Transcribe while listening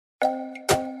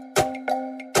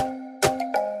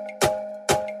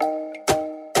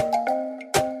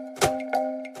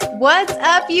What's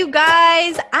up, you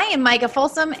guys? I am Micah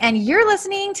Folsom, and you're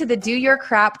listening to the Do Your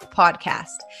Crap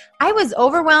podcast. I was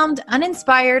overwhelmed,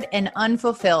 uninspired, and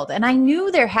unfulfilled, and I knew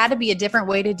there had to be a different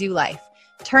way to do life.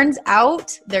 Turns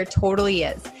out there totally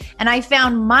is. And I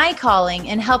found my calling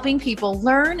in helping people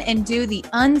learn and do the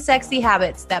unsexy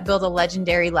habits that build a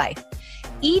legendary life.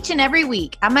 Each and every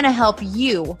week, I'm going to help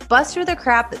you bust through the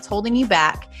crap that's holding you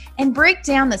back and break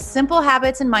down the simple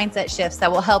habits and mindset shifts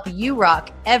that will help you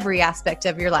rock every aspect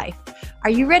of your life.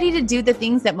 Are you ready to do the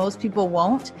things that most people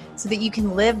won't so that you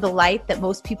can live the life that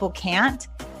most people can't?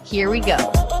 Here we go.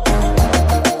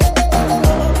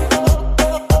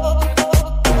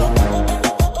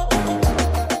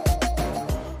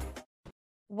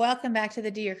 Welcome back to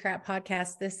the Do Your Crap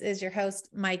podcast. This is your host,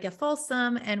 Micah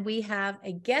Folsom, and we have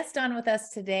a guest on with us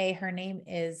today. Her name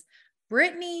is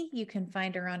Brittany. You can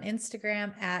find her on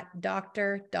Instagram at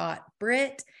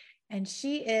dr.brit, and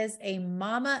she is a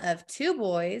mama of 2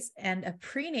 boys and a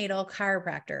prenatal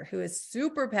chiropractor who is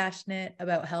super passionate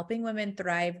about helping women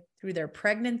thrive through their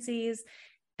pregnancies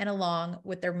and along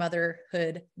with their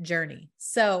motherhood journey.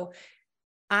 So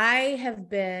I have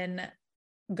been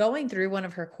going through one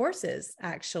of her courses,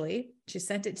 actually. She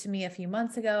sent it to me a few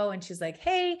months ago, and she's like,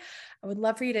 hey, I would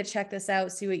love for you to check this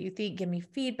out, see what you think, give me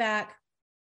feedback,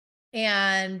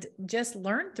 and just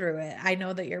learn through it. I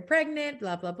know that you're pregnant,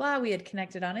 blah, blah, blah. We had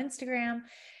connected on Instagram,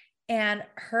 and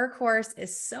her course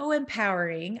is so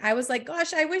empowering. I was like,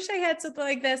 gosh, I wish I had something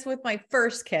like this with my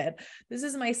first kid. This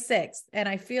is my 6th. And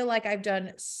I feel like I've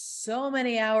done so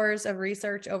many hours of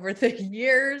research over the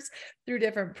years through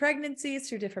different pregnancies,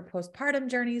 through different postpartum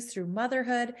journeys, through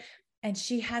motherhood. And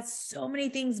she has so many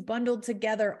things bundled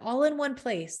together all in one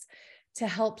place to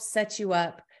help set you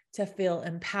up to feel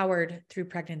empowered through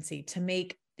pregnancy, to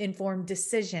make informed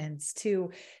decisions,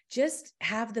 to just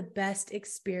have the best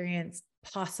experience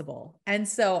possible. And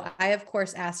so I, of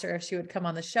course, asked her if she would come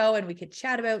on the show and we could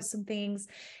chat about some things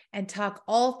and talk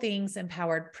all things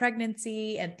empowered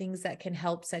pregnancy and things that can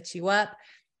help set you up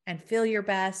and feel your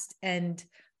best and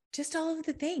just all of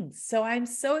the things. So I'm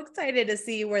so excited to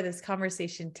see where this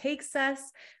conversation takes us.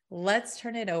 Let's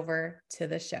turn it over to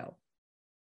the show.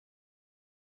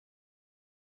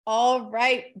 All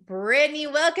right, Brittany,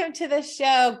 welcome to the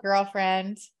show,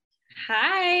 girlfriend.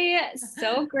 Hi,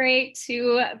 so great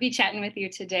to be chatting with you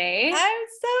today. I'm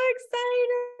so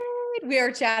excited. We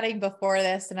were chatting before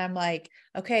this and I'm like,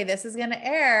 okay, this is going to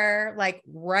air like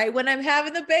right when I'm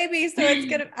having the baby. So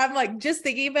I'm like, just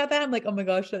thinking about that. I'm like, oh my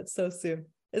gosh, that's so soon.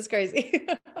 It's crazy.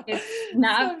 It's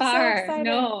not far. So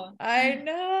no, I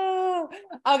know.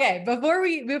 Okay. Before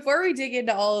we dig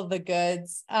into all of the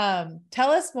goods,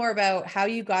 tell us more about how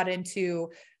you got into,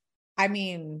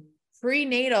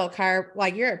 prenatal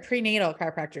you're a prenatal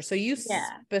chiropractor. So you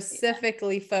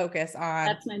specifically focus on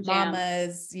that's my jam.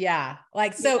 mamas. Yeah.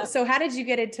 So how did you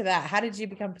get into that? How did you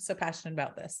become so passionate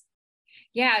about this?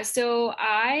 Yeah. So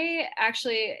I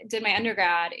actually did my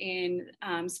undergrad in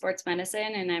sports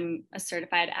medicine, and I'm a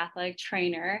certified athletic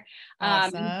trainer.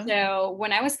 Awesome. So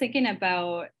when I was thinking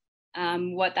about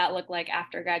what that looked like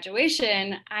after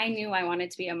graduation, I knew I wanted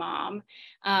to be a mom.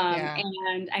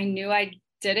 And I knew I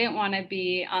didn't want to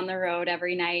be on the road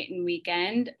every night and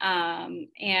weekend.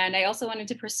 And I also wanted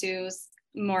to pursue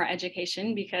more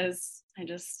education because I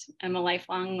just am a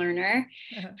lifelong learner.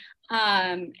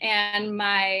 And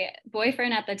my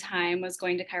boyfriend at the time was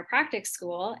going to chiropractic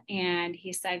school, and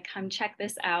he said, come check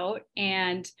this out.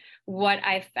 And what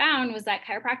I found was that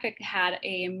chiropractic had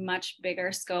a much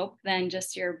bigger scope than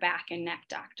just your back and neck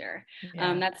doctor.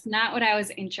 That's not what I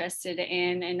was interested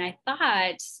in. And I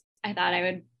thought I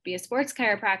would be a sports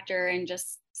chiropractor and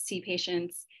just see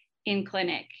patients in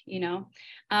clinic,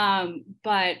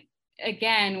 but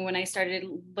again, when I started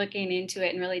looking into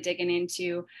it and really digging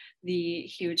into the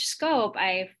huge scope,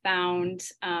 I found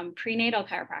prenatal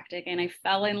chiropractic, and I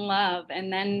fell in love.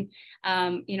 And then,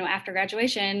 after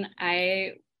graduation,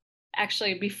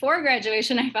 before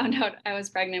graduation, I found out I was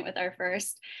pregnant with our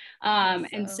first.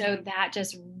 And so that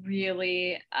just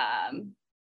really,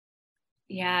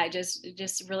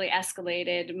 just really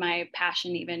escalated my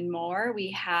passion even more. We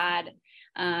had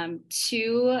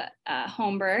 2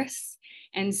 home births.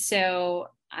 And so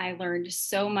I learned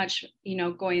so much,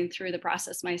 going through the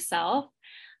process myself,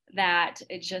 that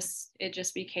it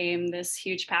just became this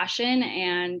huge passion.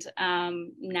 And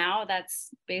now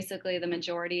that's basically the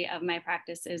majority of my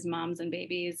practice is moms and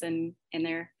babies and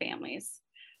their families.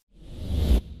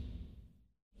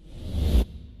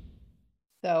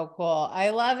 So cool. I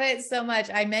love it so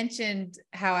much. I mentioned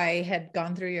how I had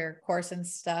gone through your course and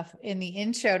stuff in the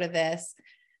intro to this.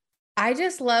 I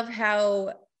just love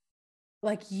how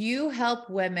like you help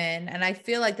women. And I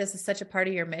feel like this is such a part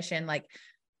of your mission. Like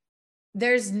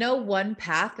there's no one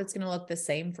path that's going to look the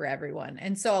same for everyone.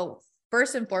 And so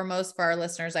first and foremost for our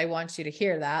listeners, I want you to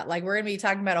hear that. Like we're going to be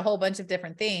talking about a whole bunch of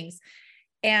different things.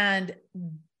 And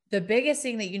the biggest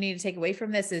thing that you need to take away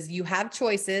from this is you have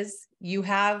choices. You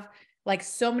have like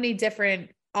so many different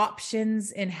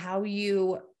options in how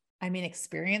you,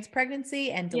 experience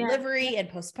pregnancy and delivery and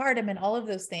postpartum and all of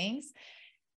those things.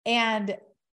 And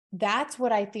that's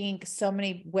what I think so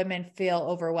many women feel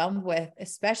overwhelmed with,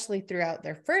 especially throughout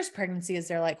their first pregnancy, is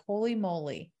they're like, holy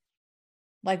moly,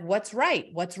 like what's right?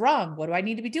 What's wrong? What do I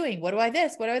need to be doing? What do I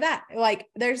this? What do I that? Like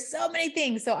there's so many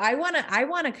things. So I want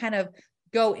to kind of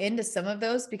go into some of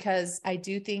those because I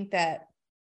do think that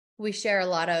we share a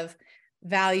lot of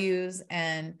values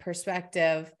and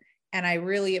perspective. And I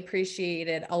really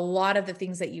appreciated a lot of the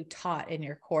things that you taught in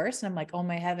your course. And I'm like, oh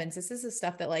my heavens, this is the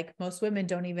stuff that like most women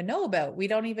don't even know about. We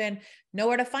don't even know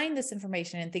where to find this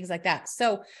information and things like that.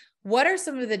 So what are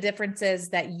some of the differences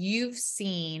that you've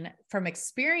seen from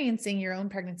experiencing your own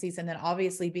pregnancies? And then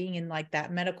obviously being in like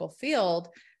that medical field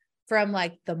from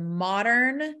like the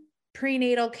modern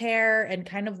prenatal care and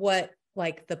kind of what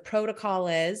like the protocol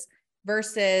is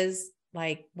versus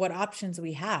like what options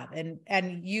we have.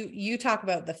 And you talk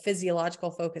about the physiological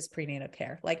focus prenatal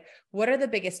care. Like what are the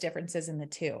biggest differences in the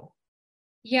two?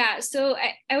 Yeah, so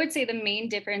I would say the main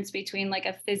difference between like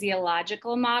a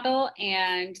physiological model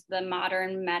and the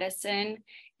modern medicine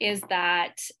is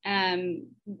that,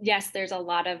 yes, there's a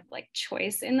lot of like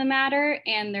choice in the matter,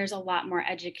 and there's a lot more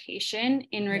education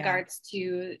in regards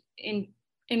to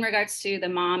in regards to the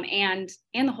mom and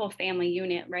the whole family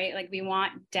unit, right? Like we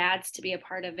want dads to be a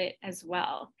part of it as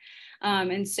well.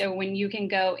 And so when you can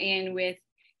go in with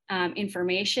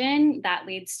information that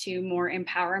leads to more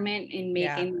empowerment in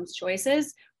making those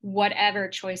choices, whatever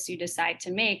choice you decide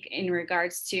to make in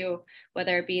regards to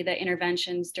whether it be the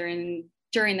interventions during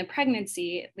the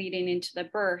pregnancy leading into the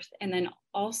birth, and then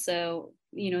also,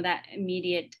 that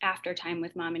immediate after time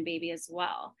with mom and baby as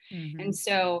well. Mm-hmm. And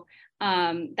so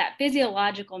that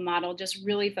physiological model just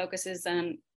really focuses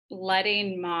on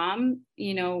letting mom,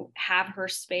 have her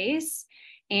space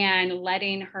and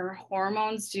letting her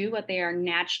hormones do what they are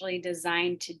naturally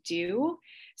designed to do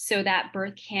so that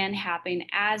birth can happen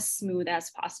as smooth as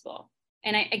possible.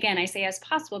 And I say as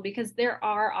possible because there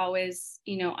are always,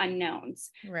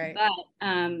 unknowns. Right.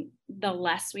 But the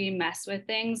less we mess with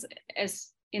things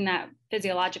as in that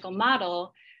physiological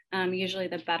model, usually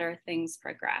the better things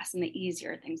progress and the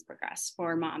easier things progress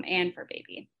for mom and for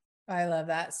baby. I love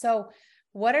that. So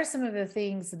what are some of the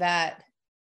things that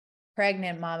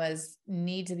pregnant mamas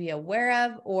need to be aware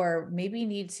of, or maybe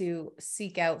need to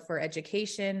seek out for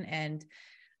education? And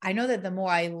I know that the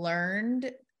more I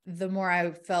learned, the more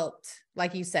I felt,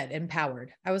 like you said,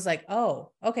 empowered. I was like,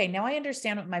 oh, okay, now I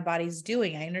understand what my body's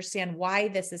doing. I understand why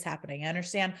this is happening. I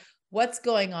understand what's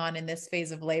going on in this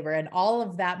phase of labor. And all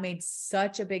of that made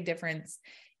such a big difference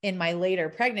in my later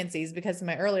pregnancies, because in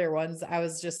my earlier ones, I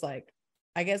was just like,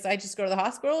 I guess I just go to the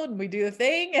hospital and we do the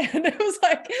thing. And it was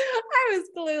like, I was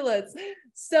clueless.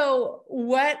 So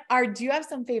do you have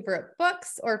some favorite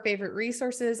books or favorite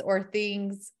resources or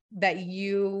things that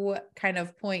you kind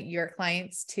of point your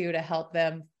clients to help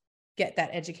them get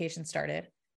that education started?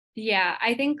 Yeah,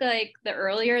 I think like the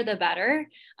earlier, the better,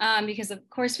 because of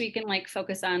course we can like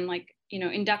focus on like,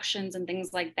 inductions and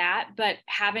things like that, but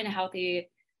having a healthy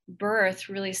birth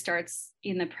really starts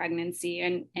in the pregnancy.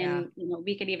 And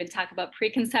we could even talk about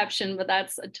preconception, but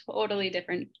that's a totally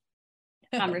different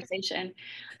conversation.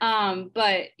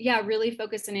 But yeah, really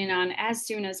focusing in on as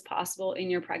soon as possible in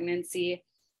your pregnancy.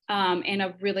 And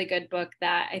a really good book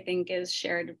that I think is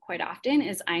shared quite often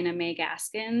is Ina May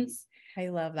Gaskin's. I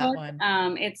love that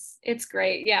one. It's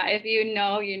great. Yeah. If you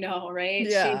know, right?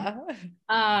 Yeah.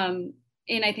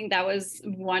 And I think that was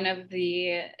one of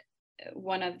the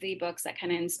books that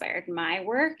kind of inspired my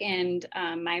work and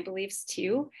my beliefs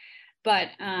too. But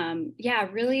yeah,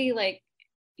 really like,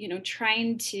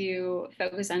 trying to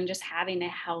focus on just having a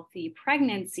healthy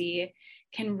pregnancy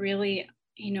can really,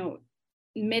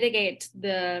 mitigate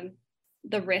the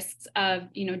risks of,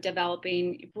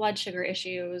 developing blood sugar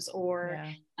issues or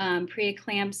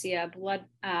preeclampsia,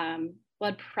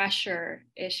 blood pressure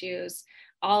issues,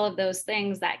 all of those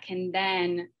things that can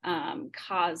then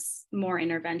cause more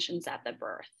interventions at the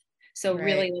birth. So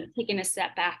really taking a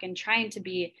step back and trying to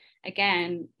be,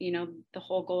 again, the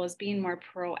whole goal is being more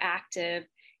proactive.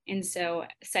 And so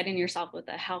setting yourself with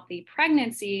a healthy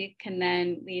pregnancy can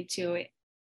then lead to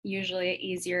usually an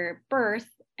easier birth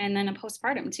and then a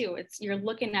postpartum too. You're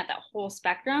looking at that whole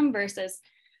spectrum versus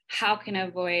how can I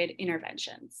avoid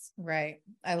interventions? Right.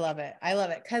 I love it. I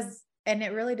love it. And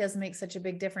it really does make such a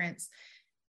big difference.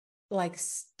 Like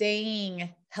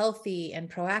staying healthy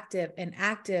and proactive and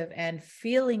active and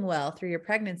feeling well through your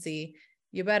pregnancy,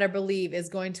 you better believe is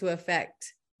going to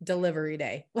affect delivery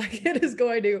day. Like it is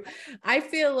going to, I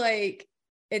feel like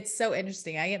it's so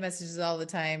interesting. I get messages all the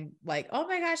time, like, oh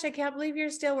my gosh, I can't believe you're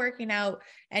still working out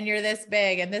and you're this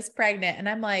big and this pregnant. And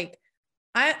I'm like,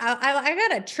 I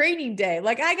got a training day.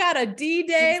 Like I got a D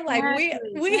day. Like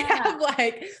we have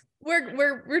like,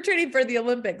 we're training for the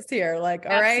Olympics here. Like,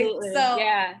 all right. Absolutely. So,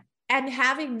 Yeah. and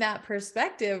having that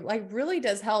perspective like really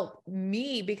does help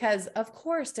me, because of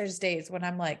course there's days when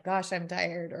I'm like, gosh, I'm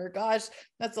tired, or gosh,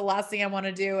 that's the last thing I want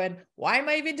to do. And why am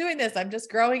I even doing this? I'm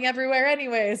just growing everywhere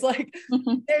anyways. Like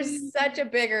there's such a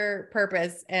bigger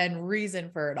purpose and reason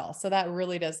for it all. So that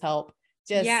really does help.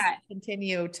 Just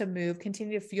continue to move,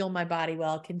 continue to fuel my body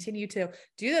well, continue to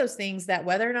do those things that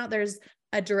whether or not there's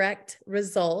a direct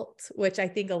result, which I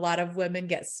think a lot of women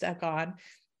get stuck on,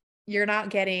 you're not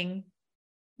getting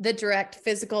the direct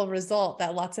physical result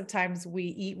that lots of times we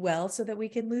eat well so that we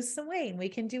can lose some weight and we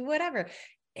can do whatever.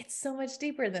 It's so much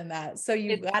deeper than that. So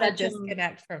you've got to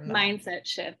disconnect from that mindset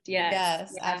shift.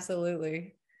 Yes.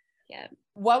 Absolutely. Yeah.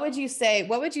 What would you say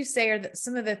are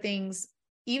some of the things,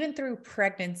 even through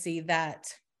pregnancy,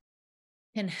 that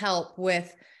can help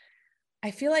with,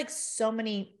 I feel like so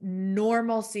many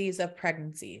normalcies of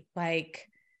pregnancy, like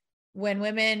when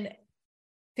women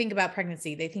think about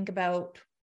pregnancy, they think about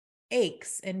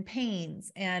aches and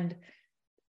pains and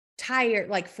tired,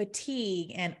 like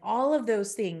fatigue and all of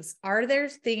those things. Are there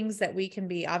things that we can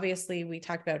be, obviously we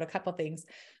talked about a couple things,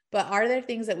 but are there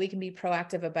things that we can be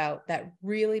proactive about that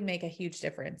really make a huge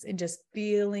difference in just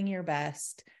feeling your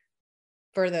best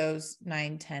for those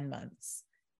 9-10 months?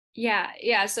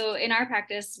 Yeah. So in our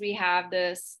practice, we have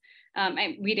this,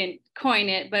 we didn't coin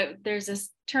it, but there's this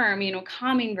term,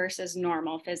 common versus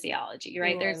normal physiology,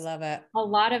 right? Ooh, I love it. A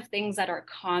lot of things that are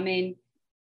common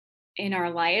in our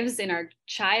lives, in our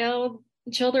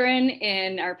children,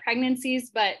 in our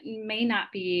pregnancies, but may not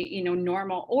be,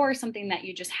 normal, or something that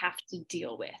you just have to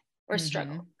deal with or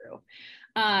struggle through.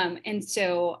 And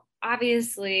so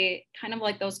obviously kind of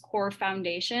like those core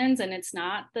foundations, and it's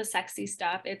not the sexy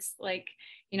stuff. It's like,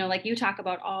 like you talk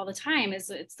about all the time,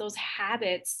 it's those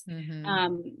habits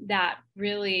that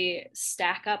really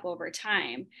stack up over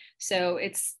time. So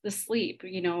it's the sleep,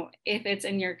 if it's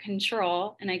in your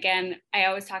control. And again, I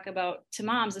always talk about to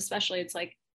moms, especially, it's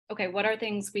like, okay, what are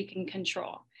things we can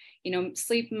control?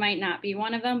 Sleep might not be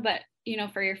one of them, but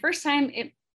for your first time,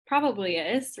 it probably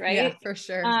is, right? Yeah, for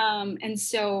sure. And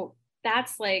so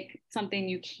that's like something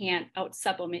you can't out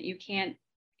supplement. You can't,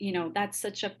 that's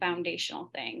such a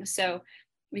foundational thing. So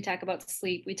we talk about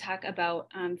sleep. We talk about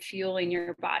fueling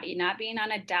your body, not being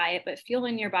on a diet, but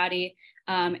fueling your body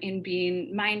and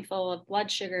being mindful of blood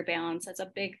sugar balance. That's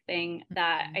a big thing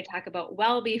that I talk about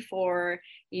well before,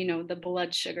 the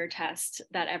blood sugar test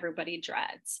that everybody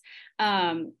dreads.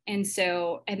 And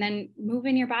then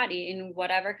moving your body in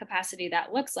whatever capacity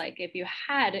that looks like. If you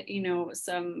had,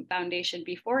 some foundation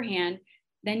beforehand,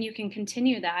 then you can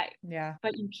continue that. Yeah.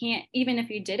 But you can't, even if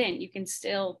you didn't, you can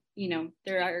still,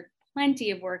 there are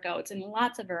plenty of workouts and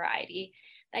lots of variety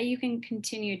that you can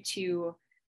continue to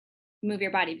move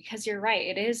your body, because you're right,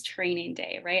 it is training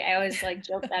day, right? I always like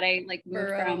joke that I like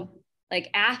moved from like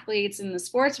athletes in the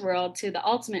sports world to the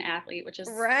ultimate athlete, which is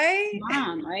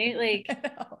mom, right? Like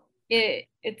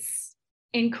it's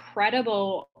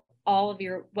incredible all of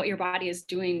what your body is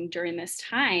doing during this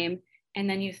time. And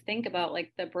then you think about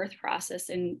like the birth process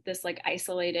in this like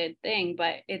isolated thing,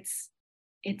 but it's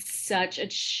such a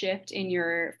shift in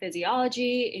your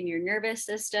physiology, in your nervous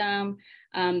system.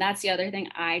 That's the other thing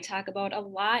I talk about a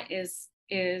lot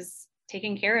is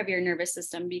taking care of your nervous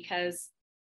system, because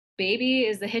baby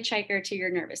is the hitchhiker to your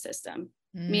nervous system.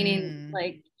 Meaning,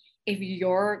 like, if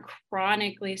you're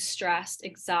chronically stressed,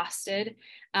 exhausted,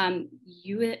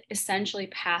 you essentially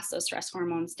pass those stress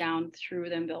hormones down through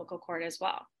the umbilical cord as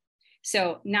well.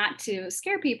 So not to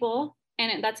scare people,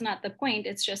 and that's not the point.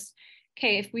 It's just,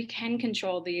 okay, if we can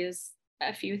control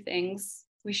a few things,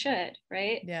 we should,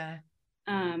 right? Yeah.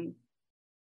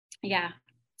 Yeah.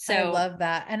 So I love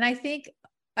that. And I think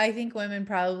women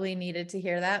probably needed to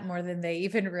hear that more than they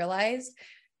even realized,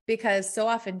 because so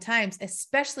oftentimes,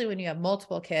 especially when you have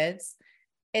multiple kids,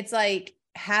 it's like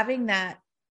having that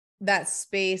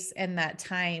space and that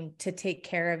time to take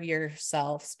care of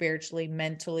yourself spiritually,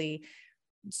 mentally,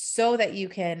 so that you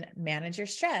can manage your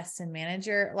stress and manage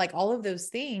your, like, all of those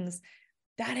things.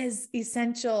 That is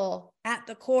essential at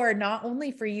the core, not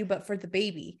only for you, but for the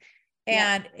baby.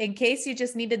 And in case you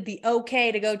just needed the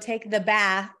okay to go take the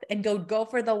bath and go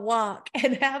for the walk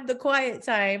and have the quiet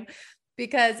time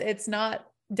because it's not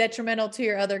detrimental to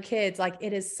your other kids, like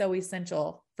it is so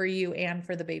essential for you and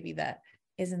for the baby that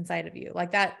is inside of you.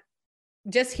 Like that,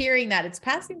 just hearing that it's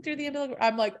passing through the umbilical,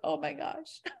 I'm like, oh my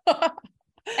gosh.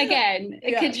 Again,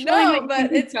 no,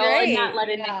 but it's great. And not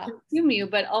letting it consume you,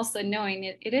 but also knowing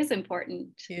it is important.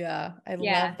 Yeah. I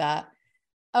love that.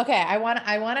 Okay. I want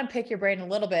to pick your brain a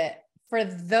little bit for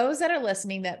those that are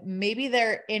listening that maybe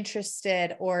they're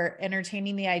interested or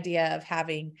entertaining the idea of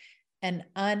having an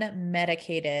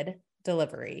unmedicated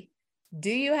delivery. Do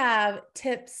you have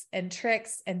tips and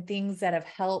tricks and things that have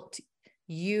helped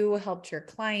you, helped your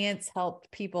clients,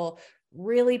 helped people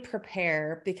really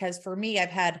prepare? Because for me, I've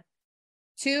had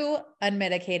 2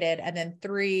 unmedicated and then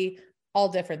 3 all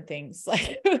different things.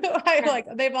 Like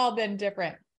they've all been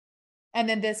different. And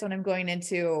then this one I'm going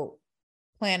into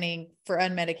planning for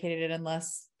unmedicated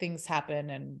unless things happen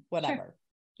and whatever. Sure.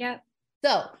 Yeah.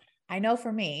 So I know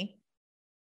for me,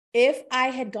 if I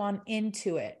had gone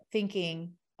into it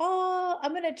thinking, oh,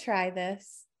 I'm going to try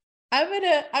this. I'm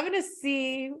going to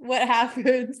see what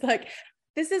happens. Like,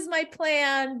 this is my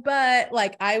plan, but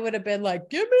like, I would have been like,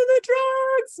 give me the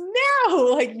drugs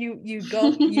now. Like you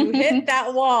hit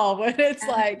that wall when it's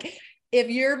like, if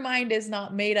your mind is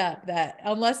not made up that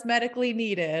unless medically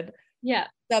needed,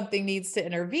 something needs to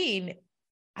intervene.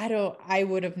 I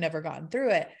would have never gotten through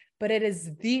it, but it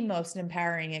is the most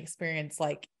empowering experience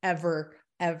like ever.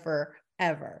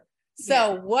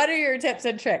 So what are your tips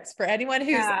and tricks for anyone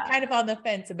who's kind of on the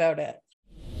fence about it?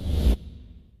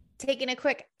 Taking a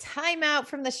quick time out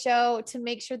from the show to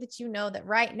make sure that you know that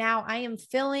right now I am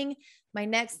filling my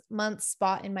next month's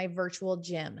spot in my virtual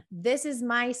gym. This is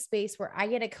my space where I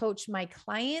get to coach my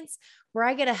clients, where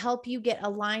I get to help you get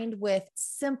aligned with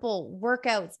simple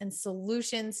workouts and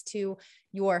solutions to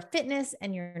your fitness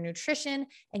and your nutrition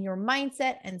and your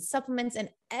mindset and supplements and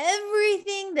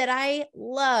everything that I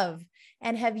love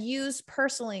and have used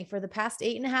personally for the past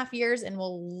 8.5 years and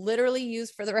will literally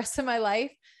use for the rest of my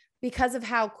life. Because of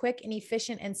how quick and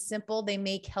efficient and simple they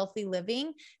make healthy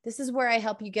living. This is where I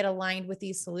help you get aligned with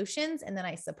these solutions. And then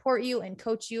I support you and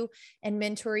coach you and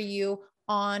mentor you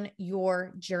on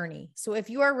your journey. So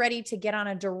if you are ready to get on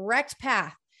a direct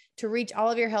path to reach all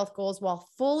of your health goals while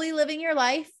fully living your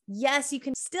life, yes, you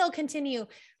can still continue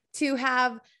to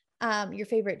have your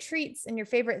favorite treats and your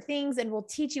favorite things, and we'll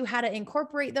teach you how to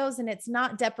incorporate those. And it's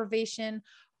not deprivation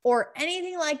or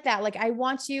anything like that. Like I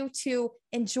want you to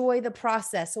enjoy the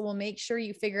process. So we'll make sure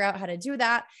you figure out how to do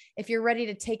that. If you're ready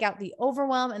to take out the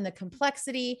overwhelm and the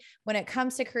complexity when it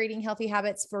comes to creating healthy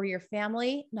habits for your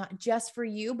family, not just for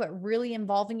you, but really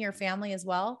involving your family as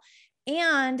well.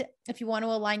 And if you want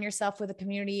to align yourself with a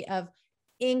community of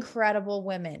incredible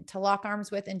women to lock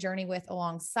arms with and journey with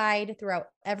alongside throughout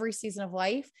every season of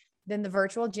life, then the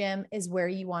virtual gym is where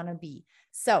you want to be.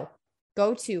 So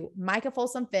go to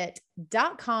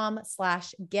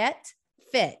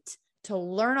micahfolsomfit.com/getfit to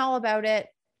learn all about it,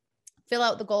 fill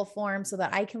out the goal form so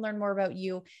that I can learn more about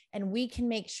you and we can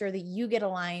make sure that you get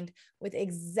aligned with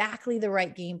exactly the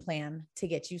right game plan to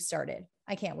get you started.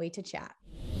 I can't wait to chat.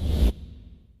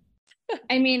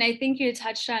 I mean, I think you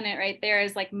touched on it right there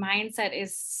is like mindset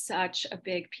is such a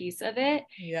big piece of it.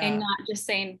 And not just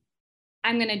saying,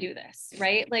 I'm going to do this,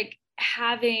 right? Like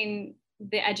having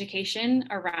the education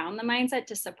around the mindset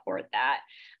to support that.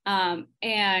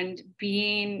 And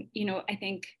being, I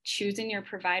think choosing your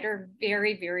provider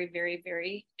very, very, very,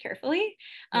 very carefully,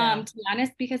 to be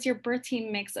honest, because your birth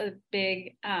team makes a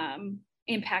big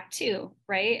impact too,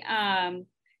 right?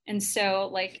 And so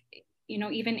like,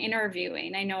 even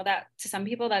interviewing, I know that to some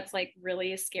people that's like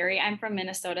really scary. I'm from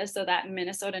Minnesota, so that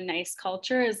Minnesota nice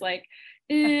culture is like,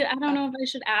 I don't know if I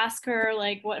should ask her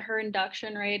like what her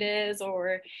induction rate is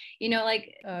or,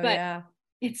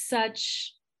 it's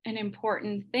such an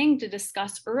important thing to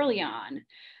discuss early on,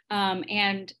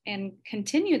 and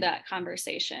continue that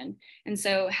conversation. And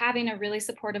so having a really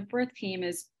supportive birth team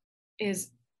is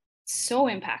so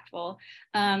impactful.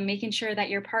 Making sure that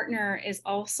your partner is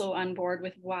also on board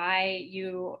with why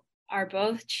you are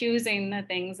both choosing the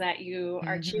things that you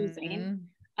are choosing,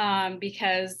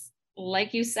 because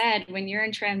like you said, when you're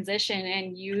in transition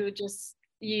and you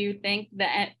think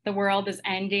that the world is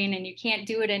ending and you can't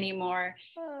do it anymore,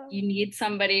 you need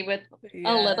somebody with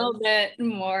a little bit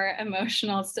more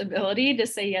emotional stability to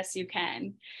say, yes, you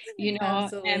can,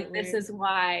 Absolutely. And this is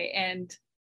why,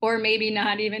 or maybe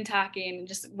not even talking,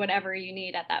 just whatever you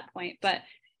need at that point. But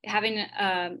having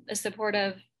a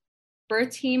supportive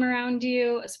birth team around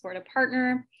you, a supportive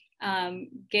partner,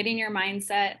 getting your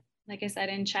mindset, like I said,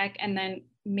 in check, and then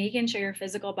making sure your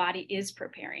physical body is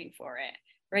preparing for it.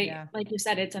 right? Yeah. Like you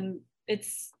said,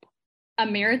 it's a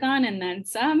marathon and then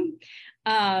some,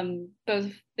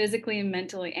 both physically and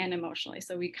mentally and emotionally.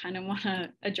 So we kind of want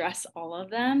to address all of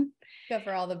them.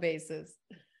 Cover all the bases.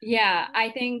 Yeah, I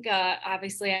think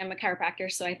obviously I'm a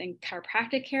chiropractor, so I think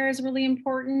chiropractic care is really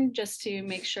important just to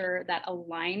make sure that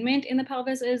alignment in the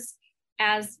pelvis is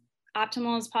as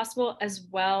optimal as possible, as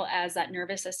well as that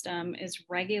nervous system is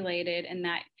regulated and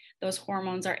that those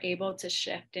hormones are able to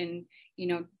shift and,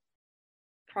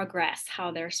 progress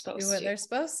how they're Do supposed what to. they're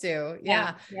supposed to.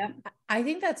 Yeah. Yeah. Yeah. I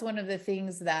think that's one of the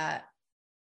things that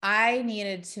I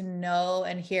needed to know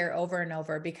and hear over and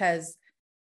over, because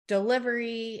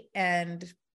delivery and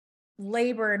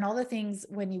labor and all the things,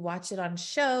 when you watch it on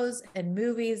shows and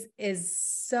movies, is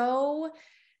so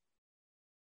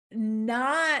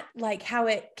not like how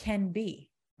it can be,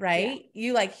 right? Yeah.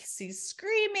 You like see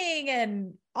screaming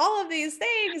and all of these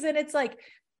things. And it's like,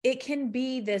 it can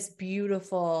be this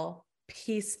beautiful,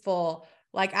 peaceful,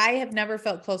 like I have never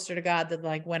felt closer to God than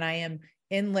like when I am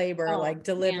in labor, Oh, like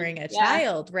delivering man. a Yeah.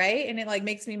 child. Right. And it like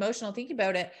makes me emotional thinking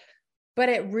about it, but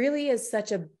it really is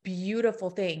such a beautiful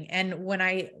thing. And when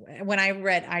I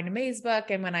read Ina May's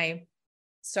book, and when I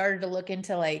started to look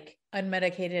into like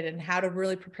unmedicated and how to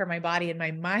really prepare my body and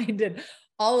my mind and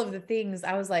all of the things,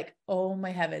 I was like, oh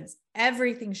my heavens,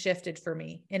 everything shifted for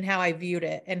me in how I viewed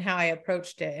it and how I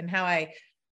approached it and how I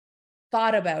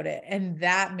thought about it. And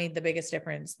that made the biggest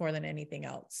difference more than anything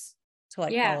else, to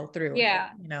like Yeah. follow through with Yeah.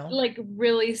 it, Like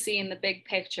really seeing the big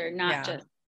picture, not Yeah. just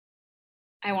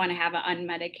I want to have an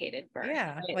unmedicated birth,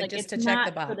 Yeah. right? Like Like just it's to check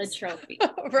the not for the box. trophy,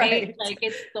 right? Right. Like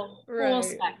it's the whole Right.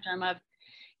 spectrum of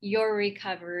your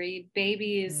recovery,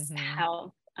 baby's Mm-hmm.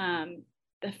 health,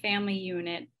 the family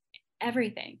unit,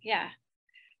 everything. Yeah.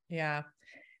 Yeah.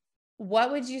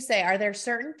 What would you say? Are there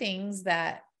certain things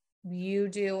that you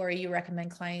do or you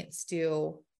recommend clients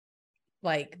do,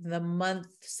 like the month,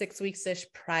 6 weeks-ish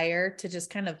prior, to just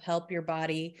kind of help your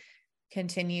body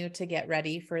continue to get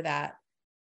ready for that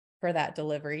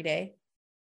delivery day?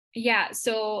 Yeah.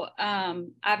 So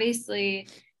obviously,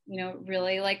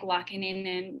 really like locking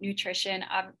in nutrition,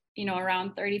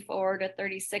 around 34 to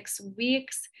 36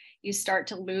 weeks, you start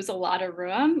to lose a lot of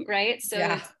room, right? So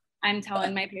Yeah. I'm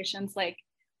telling my patients like,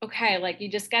 okay, like you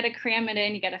just got to cram it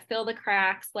in, you got to fill the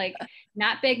cracks, like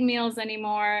not big meals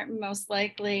anymore, most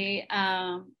likely.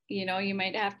 You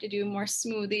might have to do more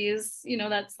smoothies,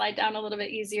 that slide down a little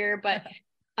bit easier, but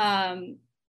um,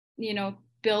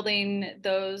 building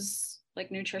those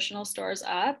like nutritional stores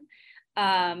up,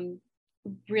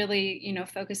 really,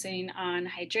 focusing on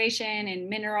hydration and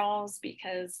minerals,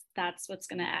 because that's what's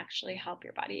going to actually help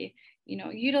your body,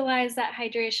 utilize that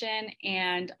hydration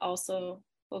and also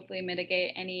hopefully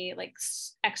mitigate any like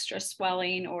extra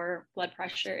swelling or blood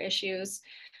pressure issues.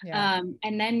 Yeah.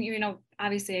 And then,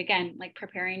 obviously, again, like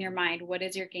preparing your mind, what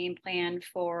is your game plan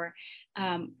for,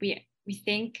 we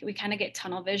think we kind of get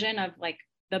tunnel vision of like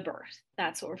the birth.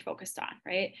 That's what we're focused on,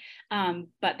 right?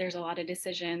 But there's a lot of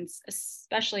decisions,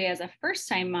 especially as a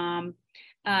first-time mom,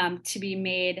 to be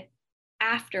made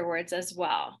afterwards as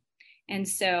well. And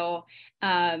so,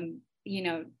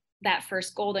 that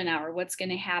first golden hour, what's going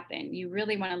to happen? You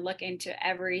really want to look into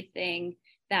everything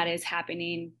that is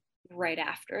happening right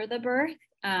after the birth,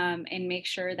 and make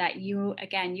sure that you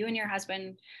and your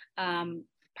husband,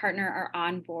 partner, are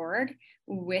on board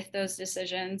with those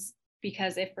decisions.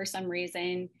 Because if for some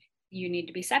reason you need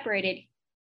to be separated,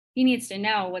 he needs to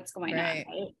know what's going on,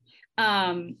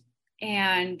 right?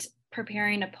 And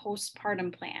preparing a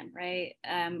postpartum plan, right?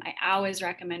 I always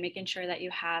recommend making sure that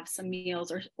you have some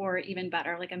meals, or even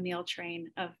better, like a meal train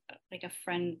of like a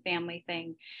friend family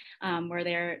thing, where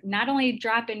they're not only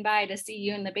dropping by to see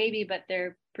you and the baby, but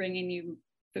they're bringing you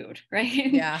food,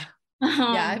 right? Yeah.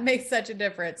 Yeah. It makes such a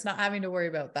difference not having to worry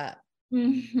about that.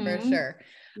 For sure.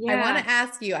 Yeah.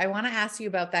 I want to ask you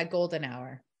about that golden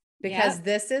hour, because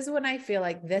this is when I feel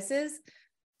like this is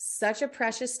such a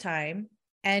precious time.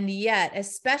 And yet,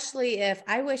 especially if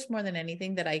I wish more than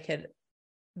anything that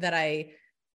I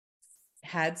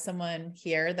had someone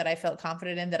here that I felt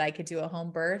confident in, that I could do a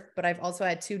home birth, but I've also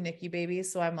had 2 NICU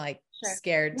babies. So I'm like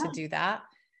scared to do that,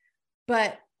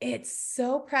 but it's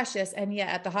so precious. And yet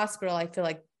at the hospital, I feel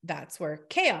like that's where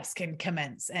chaos can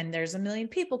commence. And there's a million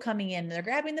people coming in and they're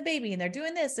grabbing the baby and they're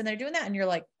doing this and they're doing that. And you're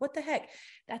like, what the heck?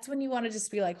 That's when you want to just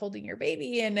be like holding your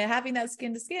baby and having that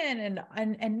skin to skin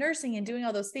and nursing and doing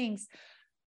all those things.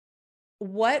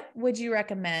 What would you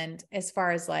recommend as far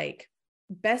as like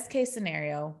best case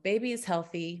scenario, baby is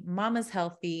healthy, mama's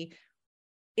healthy,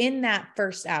 in that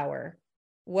first hour?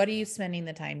 What are you spending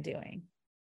the time doing?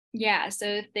 Yeah. So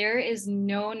if there is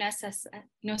no necessity,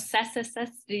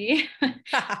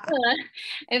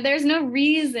 if there's no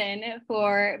reason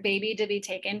for baby to be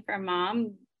taken from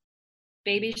mom,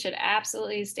 baby should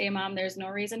absolutely stay mom. There's no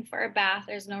reason for a bath.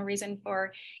 There's no reason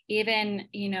for even,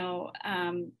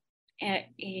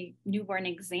 a newborn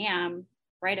exam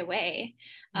right away.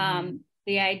 Mhm.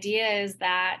 The idea is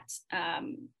that,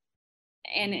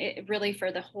 and it really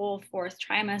for the whole fourth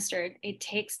trimester, it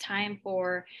takes time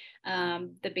for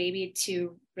the baby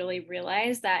to really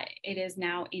realize that it is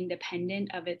now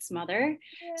independent of its mother.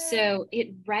 Yeah. So it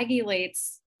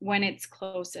regulates when it's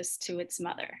closest to its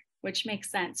mother, which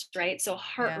makes sense, right? So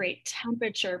heart Yeah. rate,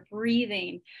 temperature,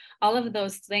 breathing, all of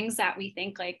those things that we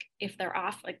think like if they're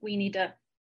off, like we need to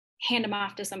hand them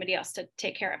off to somebody else to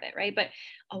take care of it, right? But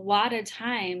a lot of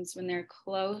times when they're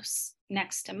close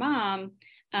next to mom,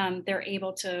 they're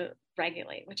able to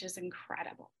regulate, which is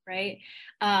incredible, right?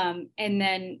 And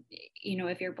then,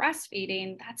 if you're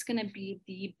breastfeeding, that's going to be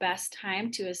the best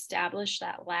time to establish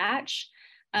that latch.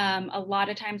 A lot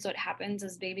of times, what happens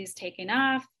is baby's taken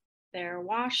off, they're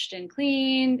washed and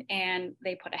cleaned, and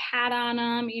they put a hat on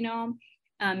them,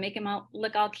 make them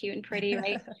look all cute and pretty,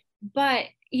 right? But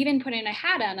even putting a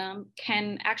hat on them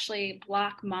can actually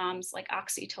block mom's like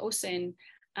oxytocin,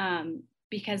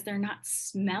 because they're not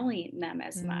smelling them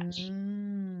as much.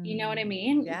 You know what I Mm.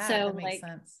 mean? Yeah, So that makes like,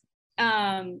 sense.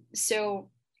 so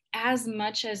as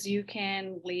much as you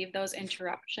can leave those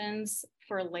interruptions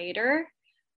for later,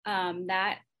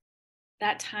 that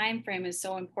time frame is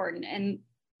so important. And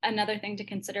another thing to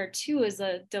consider too is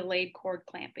a delayed cord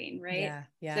clamping, right?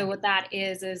 Yeah, So yeah. what that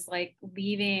is like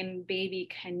leaving baby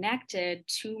connected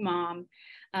to mom,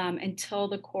 until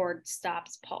the cord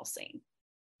stops pulsing.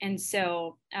 And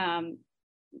so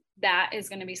that is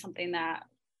going to be something that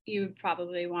you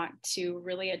probably want to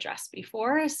really address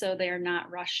before, so they're not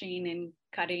rushing and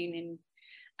cutting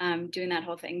and doing that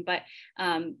whole thing. But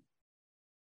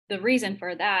the reason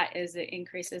for that is it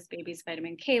increases baby's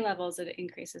vitamin K levels, it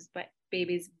increases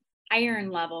baby's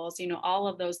iron levels, all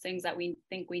of those things that we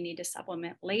think we need to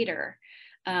supplement later.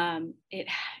 It,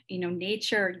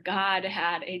 nature, God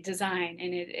had a design,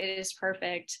 and it is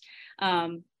perfect,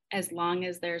 as long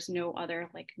as there's no other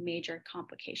like major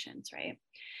complications, right?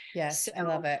 Yes, So, I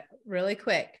love it. Really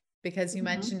quick, because you mhm.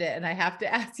 mentioned it and I have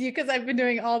to ask you because I've been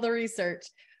doing all the research.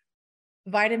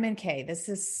 Vitamin K. This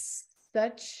is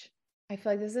such, I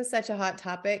feel like this is such a hot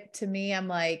topic to me. I'm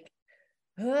like,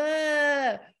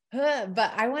 but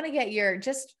I want to get your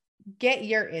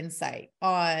insight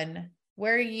on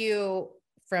where you,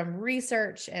 from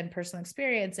research and personal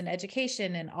experience and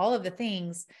education and all of the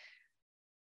things,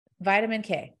 vitamin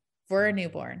K for a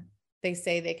newborn. They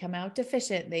say they come out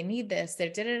deficient. They need this. They're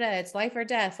it's life or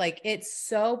death. Like it's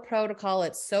so protocol.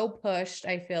 It's so pushed.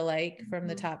 I feel like from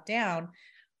the Mhm. top down.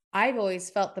 I've always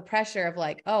felt the pressure of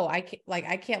like, oh, I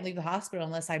can't leave the hospital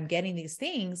unless I'm getting these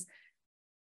things.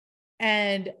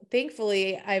 And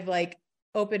thankfully I've like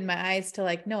opened my eyes to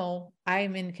like, no,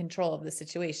 I'm in control of the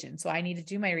situation. So I need to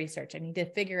do my research. I need to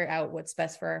figure out what's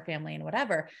best for our family and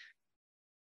whatever.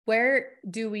 Where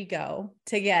do we go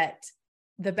to get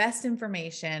the best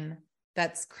information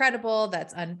that's credible,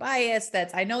 that's unbiased,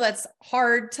 I know that's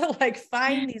hard to like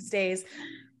find these days,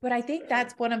 but I think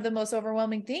that's one of the most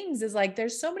overwhelming things is like,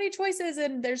 there's so many choices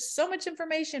and there's so much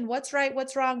information. What's right?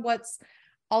 What's wrong? What's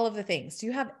all of the things? Do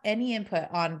you have any input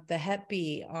on the Hep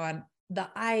B, on the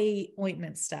eye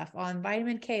ointment stuff, on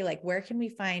vitamin K? Like, where can we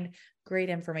find great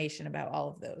information about all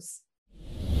of those?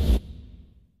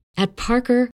 At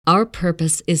Parker, our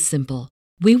purpose is simple.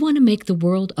 We want to make the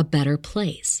world a better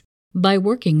place by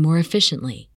working more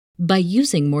efficiently, by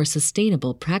using more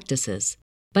sustainable practices,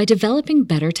 by developing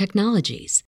better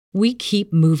technologies. We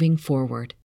keep moving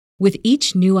forward. With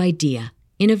each new idea,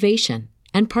 innovation,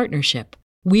 and partnership,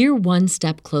 we're one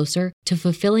step closer to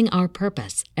fulfilling our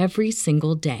purpose every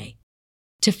single day.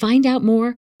 To find out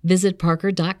more, visit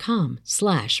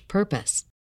parker.com/purpose.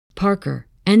 Parker,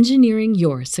 engineering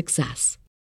your success.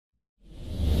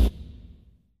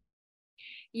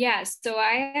 Yeah, so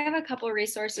I have a couple of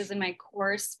resources in my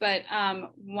course, but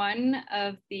one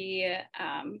of the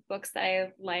books that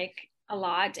I like a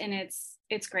lot, and it's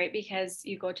great because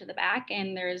you go to the back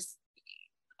and there's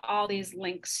all these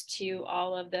links to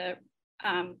all of the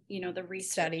the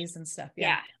research. Studies and stuff.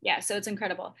 Yeah. Yeah, so it's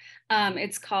incredible.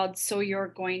 It's called So You're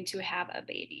Going to Have a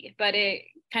Baby, but it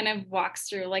kind of walks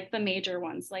through like the major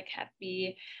ones like Hep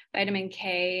B, vitamin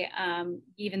K,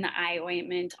 even the eye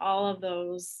ointment, all of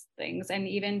those things, and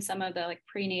even some of the like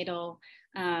prenatal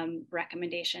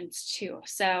recommendations too.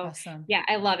 So Awesome. yeah,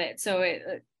 I love it. So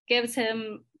it gives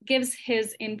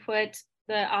his input,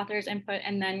 the author's input,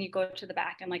 and then you go to the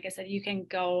back, and like I said, you can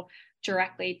go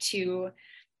directly to,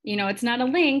 it's not a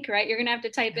link, right? You're going to have to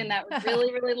type in that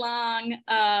really, really long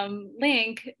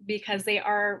link because they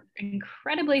are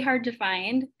incredibly hard to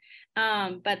find.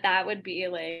 But that would be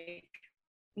like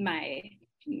my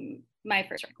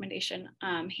first recommendation,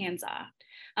 hands off.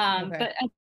 But I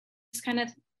just kind of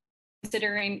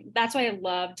considering, that's why I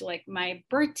loved like my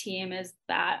birth team, is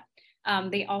that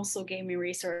they also gave me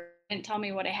resources and tell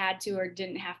me what I had to or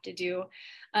didn't have to do.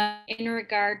 In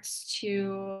regards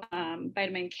to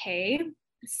vitamin K,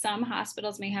 some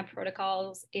hospitals may have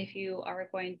protocols if you are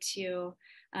going to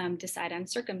decide on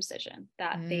circumcision,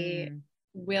 that they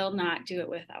will not do it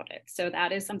without it. So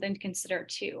that is something to consider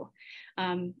too.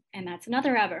 And that's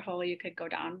another rabbit hole you could go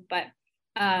down. But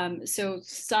so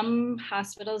some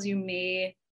hospitals, you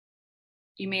may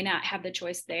not have the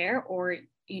choice there, or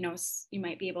you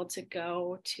might be able to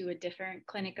go to a different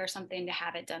clinic or something to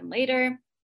have it done later.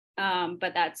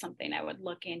 But that's something I would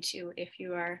look into if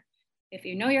you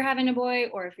know you're having a boy,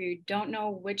 or if you don't know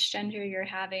which gender you're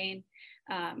having.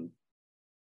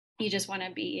 You just want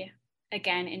to be,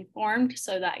 again, informed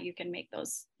so that you can make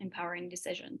those empowering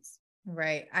decisions.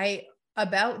 Right.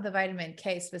 About the vitamin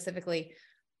K specifically,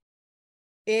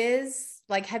 is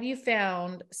like, have you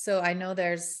found, so I know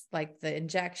there's like the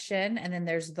injection and then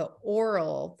there's the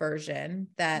oral version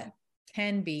that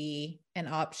can be an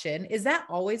option. Is that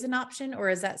always an option, or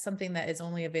is that something that is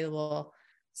only available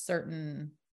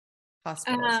certain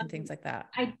hospitals and things like that?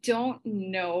 I don't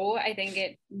know. I think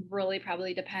it really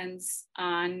probably depends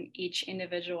on each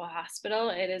individual hospital.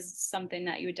 It is something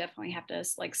that you would definitely have to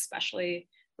like specially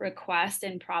request,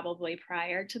 and probably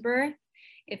prior to birth,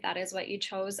 if that is what you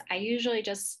chose. I usually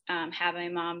just have my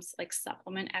moms like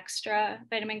supplement extra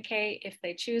vitamin K if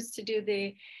they choose to do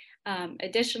the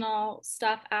additional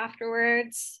stuff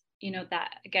afterwards. That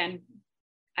again,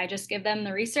 I just give them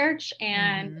the research,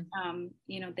 and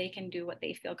they can do what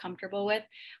they feel comfortable with.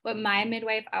 What my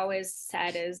midwife always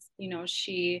said is,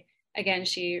 she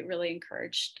really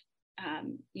encouraged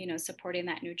supporting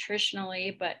that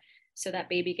nutritionally, but so that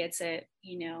baby gets it,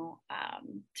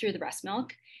 through the breast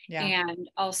milk. Yeah. And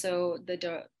also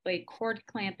the like cord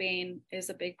clamping is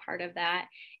a big part of that.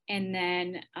 And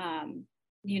then,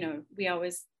 we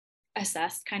always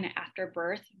assessed kind of after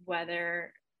birth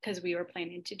whether, because we were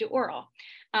planning to do oral,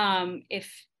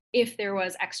 if there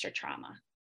was extra trauma.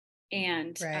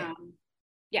 And right.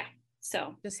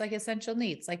 So just like essential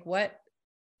needs, like what,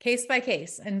 case by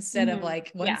case, instead of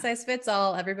like one size fits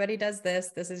all, everybody does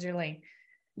this is your lane.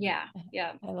 Yeah.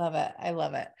 I love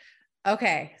it.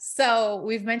 Okay. So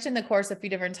we've mentioned the course a few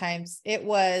different times. It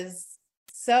was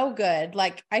so good.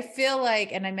 Like, I feel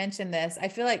like, and I mentioned this, I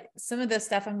feel like some of this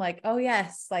stuff I'm like, oh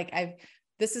yes, like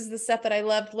this is the stuff that I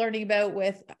loved learning about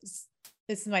with,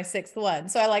 this is my 6th one.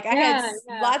 So I had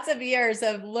lots of years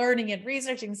of learning and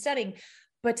researching, studying,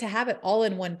 but to have it all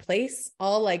in one place,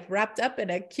 all like wrapped up in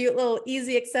a cute little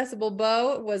easy, accessible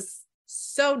bow was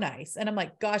so nice. And I'm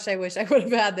like, gosh, I wish I would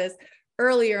have had this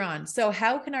earlier on. So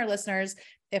how can our listeners,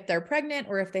 if they're pregnant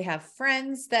or if they have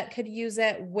friends that could use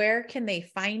it, where can they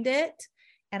find it?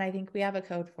 And I think we have a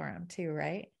code for them too,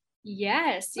 right?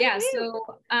 Yes. Yeah.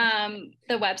 So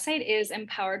the website is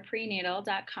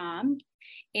empoweredprenatal.com,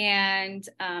 and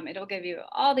it'll give you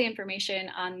all the information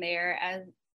on there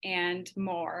and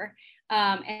more.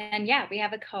 And we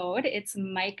have a code. It's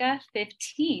Micah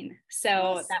 15.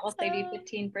 So that will save you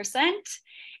 15%.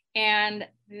 And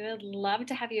we would love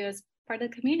to have you as part of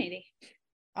the community.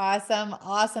 Awesome.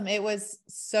 It was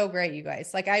so great, you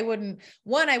guys. Like, I wouldn't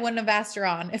have asked her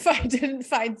on if I didn't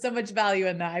find so much value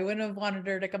in that. I wouldn't have wanted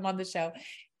her to come on the show.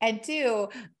 And 2,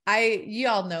 you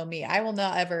all know me. I will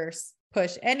not ever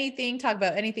push anything, talk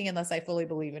about anything unless I fully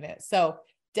believe in it. So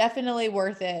definitely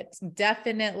worth it.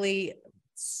 Definitely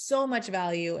so much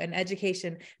value and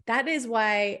education. That is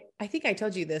why, I think I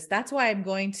told you this, that's why I'm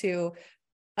going to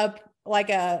a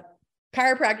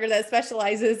chiropractor that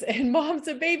specializes in moms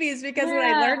and babies, because when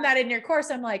I learned that in your course,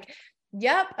 I'm like,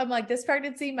 this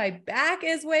pregnancy, my back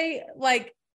is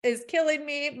killing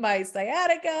me, my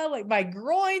sciatica, like my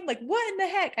groin, like what in the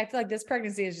heck? I feel like this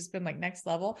pregnancy has just been like next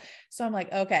level. So I'm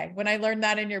like, okay, when I learned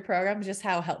that in your program, just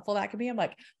how helpful that can be, I'm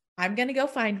like, I'm going to go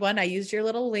find one. I used your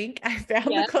little link. I found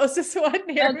the closest one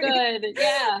near me. Good.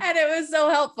 Yeah. And it was so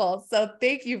helpful. So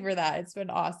thank you for that. It's been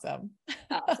awesome.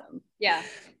 Awesome. Yeah.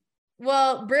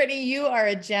 Well, Brittany, you are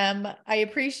a gem. I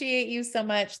appreciate you so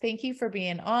much. Thank you for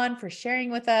being on, for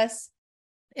sharing with us.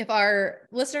 If our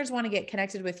listeners want to get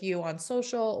connected with you on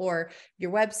social or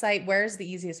your website, where's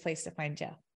the easiest place to find you?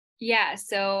 Yeah.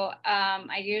 So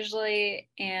I usually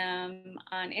am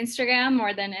on Instagram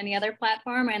more than any other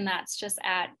platform, and that's just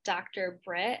at Dr.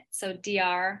 Britt. So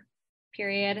Dr.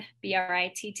 Britt.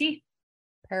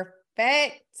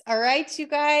 Perfect. All right, you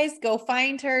guys, go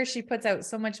find her. She puts out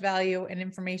so much value and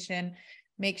information.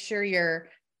 Make sure your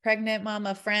pregnant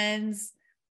mama friends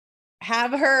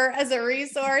have her as a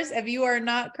resource. If you are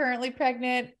not currently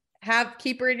pregnant,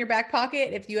 keep her in your back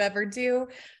pocket if you ever do.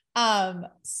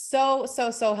 So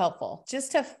helpful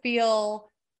just to feel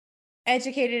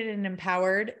educated and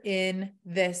empowered in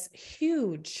this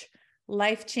huge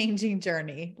life-changing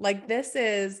journey. Like, this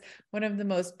is one of the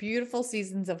most beautiful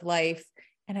seasons of life.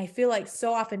 And I feel like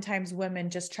so oftentimes women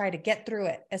just try to get through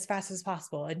it as fast as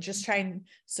possible and just try and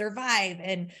survive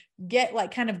and get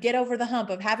over the hump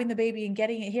of having the baby and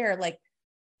getting it here. Like,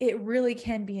 it really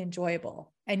can be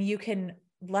enjoyable, and you can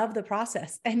love the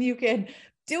process, and you can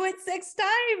do it 6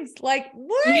 times. Like,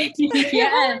 what?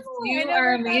 Yes, you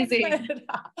are amazing.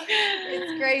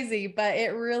 It's crazy, but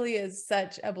it really is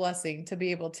such a blessing to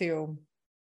be able to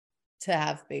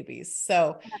have babies.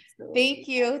 So Absolutely.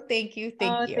 Thank you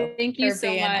for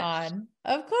so being much on.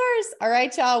 Of course. All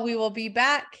right, y'all, we will be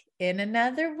back in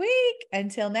another week.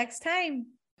 Until next time.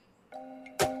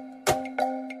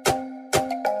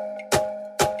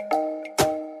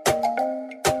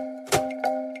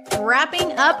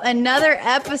 Wrapping up another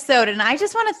episode, and I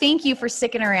just want to thank you for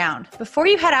sticking around. Before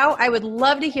you head out, I would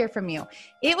love to hear from you.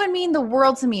 It would mean the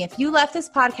world to me if you left this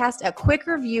podcast a quick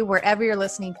review wherever you're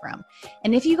listening from.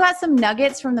 And if you got some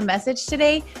nuggets from the message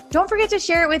today, don't forget to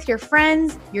share it with your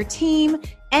friends, your team,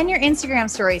 and your Instagram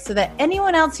story so that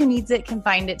anyone else who needs it can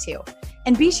find it too.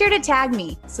 And be sure to tag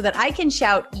me so that I can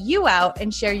shout you out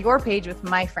and share your page with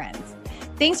my friends.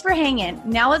 Thanks for hanging.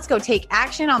 Now let's go take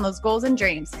action on those goals and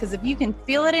dreams, because if you can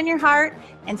feel it in your heart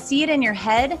and see it in your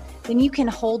head, then you can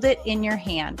hold it in your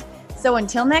hand. So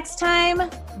until next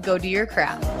time, go do your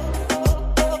crap.